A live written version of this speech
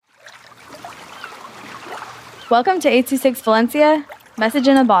Welcome to 826 Valencia, message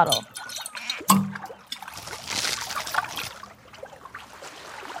in a bottle.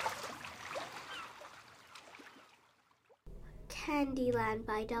 Candyland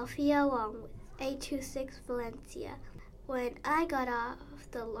by Delphia along with 826 Valencia. When I got off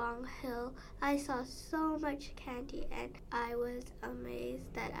the long hill, I saw so much candy and I was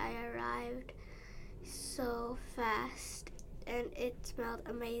amazed that I arrived so fast and it smelled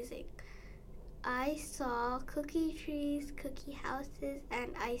amazing. I saw cookie trees, cookie houses,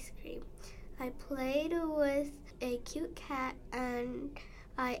 and ice cream. I played with a cute cat and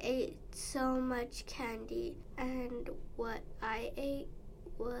I ate so much candy, and what I ate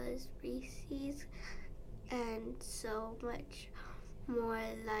was Reese's and so much more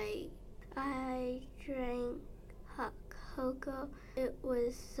light. I drank hot cocoa. It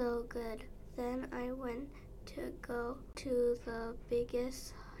was so good. Then I went to go to the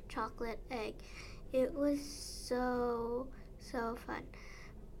biggest chocolate egg. It was so fun.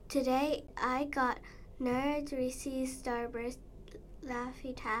 Today I got Nerds, Reese's, Starburst,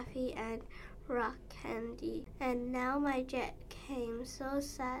 Laffy Taffy, and rock candy. And now my jet came so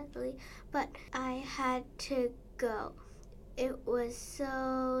sadly, but I had to go. It was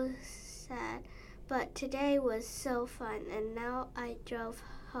so sad, but today was so fun, and now I drove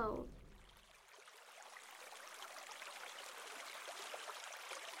home.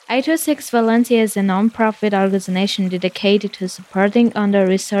 826 Valencia is a non-profit organization dedicated to supporting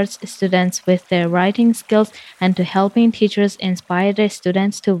under-researched students with their writing skills and to helping teachers inspire their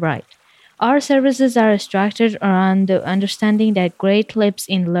students to write. Our services are structured around the understanding that great leaps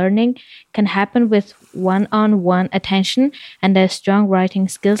in learning can happen with one-on-one attention and that strong writing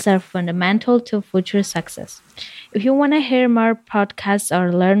skills are fundamental to future success. If you want to hear more podcasts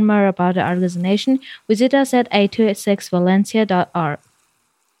or learn more about the organization, visit us at 826valencia.org.